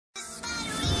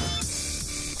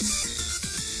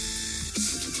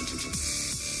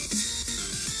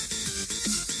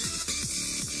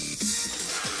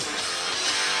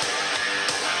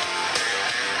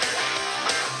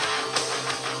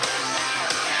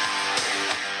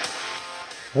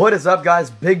What is up, guys?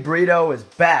 Big Burrito is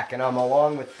back, and I'm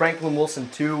along with Franklin Wilson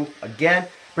 2 again,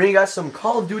 bringing us some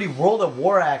Call of Duty World at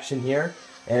War action here,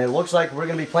 and it looks like we're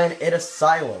going to be playing at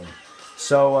Asylum.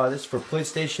 So this is for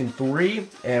PlayStation 3,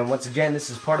 and once again, this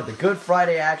is part of the Good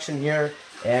Friday action here,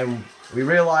 and we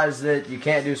realized that you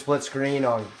can't do split screen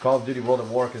on Call of Duty World at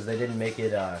War because they didn't make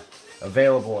it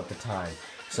available at the time.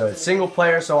 So it's single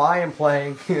player, so I am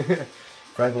playing.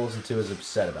 Franklin Wilson 2 is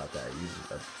upset about that.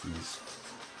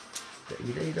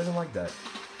 He doesn't like that.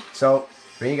 So,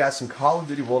 bringing you guys some Call of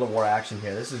Duty World at War action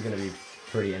here. This is going to be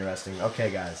pretty interesting. Okay,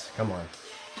 guys, come on.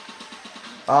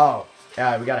 Oh,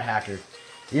 yeah, we got a hacker.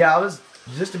 Yeah, I was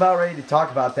just about ready to talk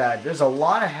about that. There's a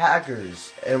lot of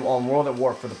hackers on World at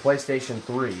War for the PlayStation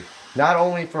 3. Not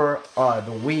only for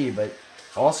the Wii, but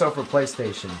also for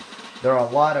PlayStation. There are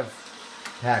a lot of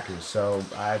hackers. So,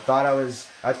 I thought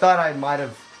I might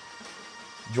have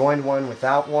joined one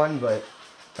without one, but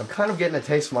I'm kind of getting a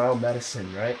taste of my own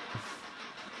medicine, right?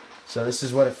 So this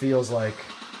is what it feels like.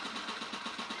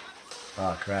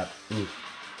 Oh, crap. Ooh.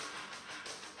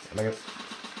 Am I gonna...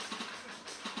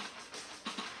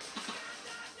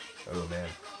 Oh, man.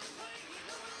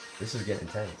 This is getting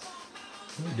intense.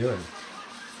 What are you doing?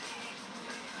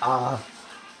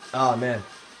 Oh, man.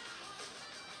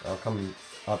 I'll come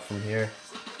up from here.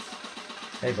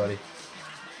 Hey, buddy.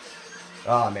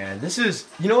 Oh, man. This is...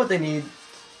 You know what they need?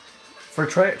 For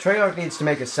Treyarch needs to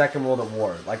make a second World at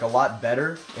War, like a lot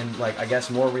better and like I guess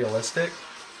more realistic.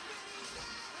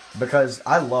 Because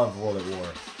I love World at War.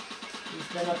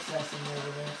 You've been obsessing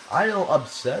over this. I don't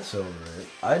obsess over it.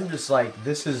 I'm just like,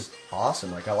 this is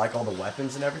awesome. Like I like all the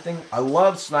weapons and everything. I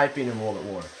love sniping in World at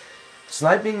War.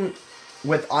 Sniping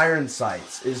with iron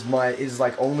sights is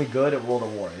like only good at World at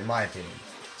War in my opinion.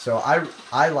 So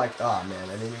I like oh man,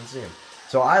 I didn't even see him.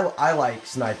 So I like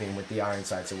sniping with the iron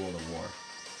sights at World at War.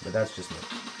 But that's just me.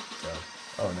 So,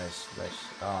 oh, nice.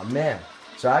 Oh, man.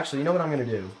 So, actually, you know what I'm going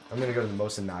to do? I'm going to go to the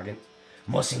Mosinagin.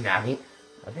 Mosinagin?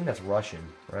 I think that's Russian,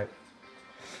 right?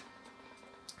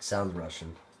 Sounds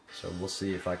Russian. So, we'll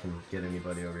see if I can get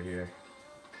anybody over here.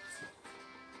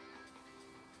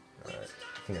 Alright.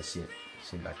 I think I see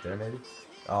him back there, maybe?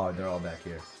 Oh, they're all back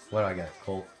here. What do I got?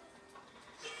 Colt.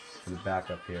 From the back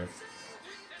up here.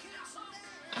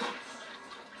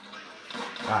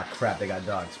 Ah, crap, they got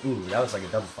dogs. Ooh, that was like a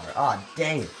double fire. Ah,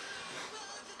 dang it.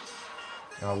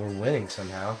 Oh, we're winning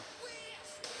somehow.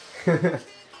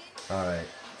 Alright.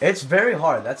 It's very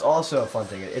hard. That's also a fun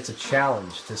thing. It's a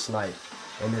challenge to snipe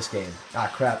in this game. Ah,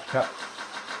 crap.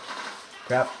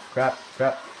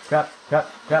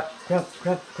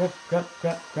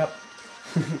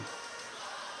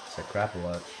 Said crap a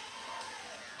lot.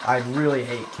 I really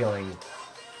hate killing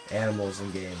animals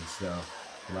in games, though.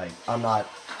 Like, I'm not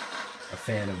a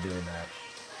fan of doing that.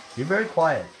 You're very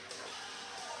quiet.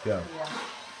 Go. Yeah.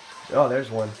 Oh,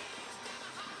 there's one.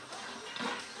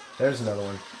 There's another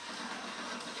one.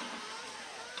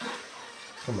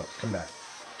 Come up, come back.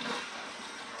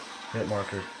 Hit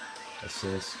marker.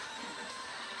 Assist.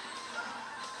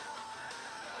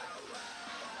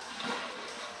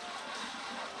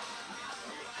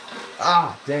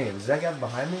 Ah, dang it. Is that guy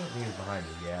behind me? I think he's behind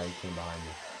me. Yeah, he came behind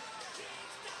me.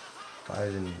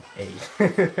 5 and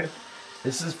 8.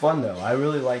 This is fun though. I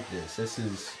really like this.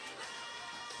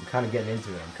 I'm kind of getting into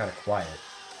it. I'm kind of quiet.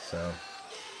 So,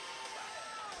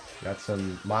 got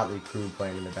some Motley Crue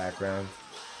playing in the background.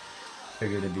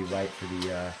 Figured it'd be right for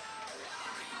the,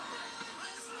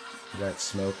 that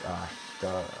smoke. I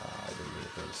didn't mean to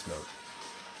throw the smoke.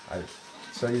 I'm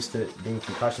so used to being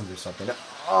concussions or something.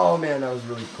 Oh man, that was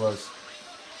really close.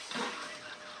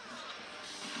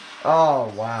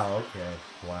 Oh, wow, okay.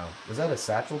 Wow. Was that a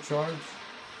satchel charge?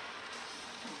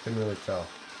 Couldn't really tell.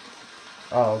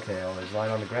 Oh, okay. Oh, there's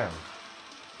lying on the ground.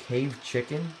 Cave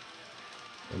Chicken?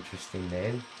 Interesting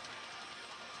name.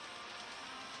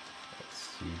 Let's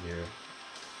see here.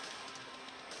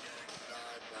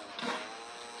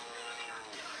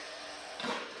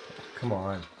 Come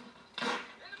on.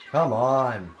 Come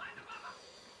on!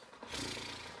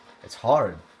 It's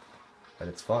hard, but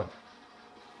it's fun.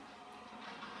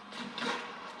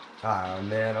 Oh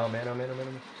man, oh man, oh man, oh man,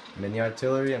 oh man. I'm in the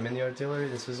artillery,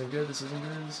 This isn't good, Get out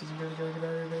of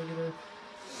here.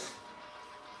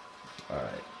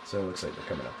 Alright, so it looks like they're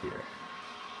coming up here.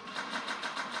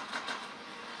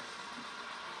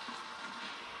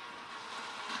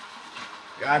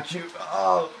 Got you.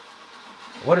 Oh!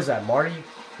 What is that, Marty?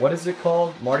 What is it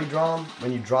called? Marty Drum?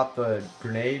 When you drop the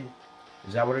grenade?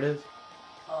 Is that what it is?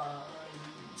 Yeah.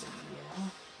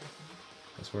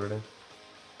 That's what it is?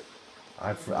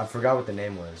 I forgot what the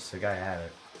name was. The guy had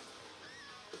it.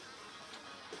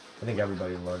 I think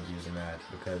everybody loved using that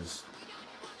because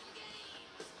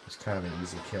It's kind of an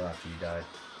easy kill after you died.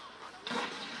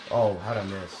 Oh, how'd I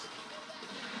miss?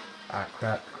 Ah,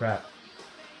 crap.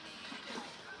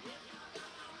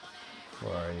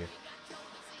 Where are you?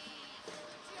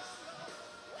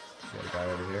 Got a guy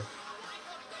over here.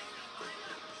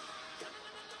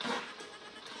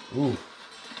 Ooh,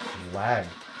 lag.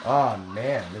 Oh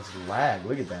man, this lag.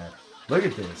 Look at that. Look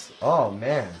at this. Oh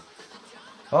man.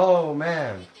 Oh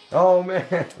man. Oh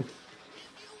man.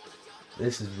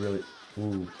 This is really.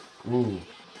 Ooh.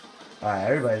 Alright,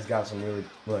 everybody's got some really.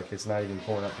 Look, it's not even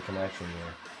pulling up the connection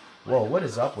here. Whoa, what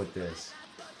is up with this?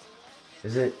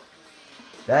 Is it.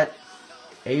 That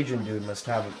Asian dude must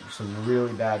have some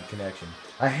really bad connection.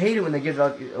 I hate it when they give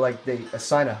out, like, they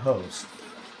assign a host.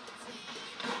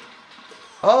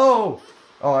 Oh!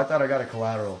 Oh, I thought I got a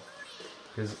collateral.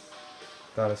 Because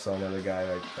I thought I saw another guy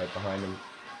right behind him.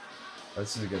 Oh,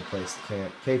 this is a good place to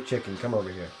camp. Cave Chicken, come over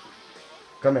here.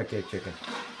 Come here, Cave Chicken.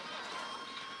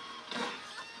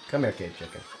 Come here, Cave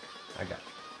Chicken. I got you.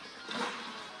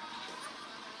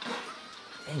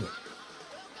 Dang it.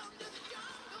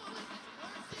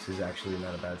 This is actually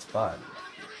not a bad spot.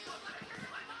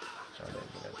 Oh,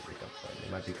 they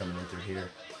might be coming in through here.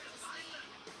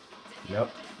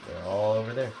 Nope, they're all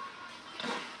over there.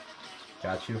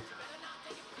 Got you.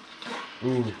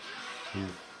 Ooh, he's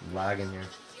lagging here.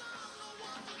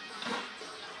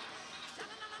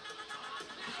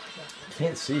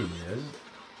 Can't see, man. This is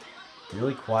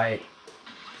really quiet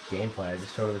gameplay. I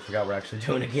just totally forgot we're actually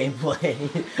doing a gameplay.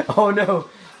 Oh no!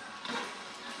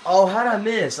 Oh, how'd I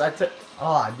miss?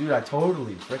 Oh, dude, I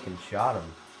totally freaking shot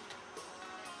him.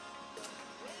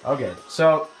 Okay,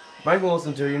 so Frank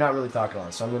Wilson too. You're not really talking a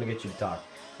lot, so I'm gonna get you to talk.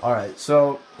 All right,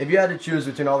 so if you had to choose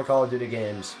between all the Call of Duty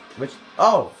games, if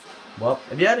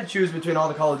you had to choose between all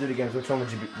the Call of Duty games, which one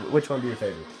would be your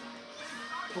favorite?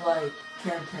 Like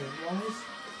campaign wise?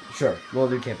 Sure, we'll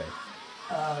do campaign.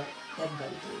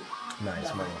 MW3.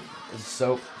 Nice, man. Is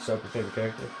Soap your favorite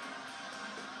character?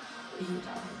 He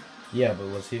died. Yeah, but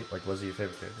was he your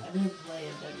favorite character? I didn't play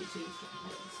MW2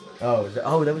 campaign, so.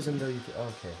 Oh, that was MW2.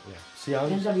 Okay, yeah. See,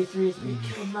 MW3 is being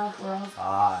killed now for us.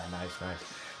 Ah, nice.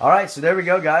 All right, so there we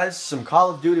go, guys. Some Call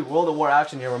of Duty World at War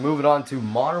action here. We're moving on to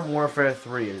Modern Warfare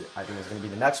 3. I think it's going to be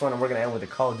the next one, and we're going to end with the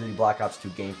Call of Duty Black Ops 2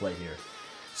 gameplay here.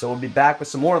 So we'll be back with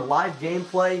some more live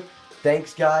gameplay.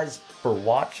 Thanks, guys, for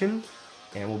watching,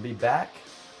 and we'll be back.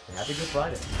 And happy Good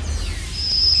Friday.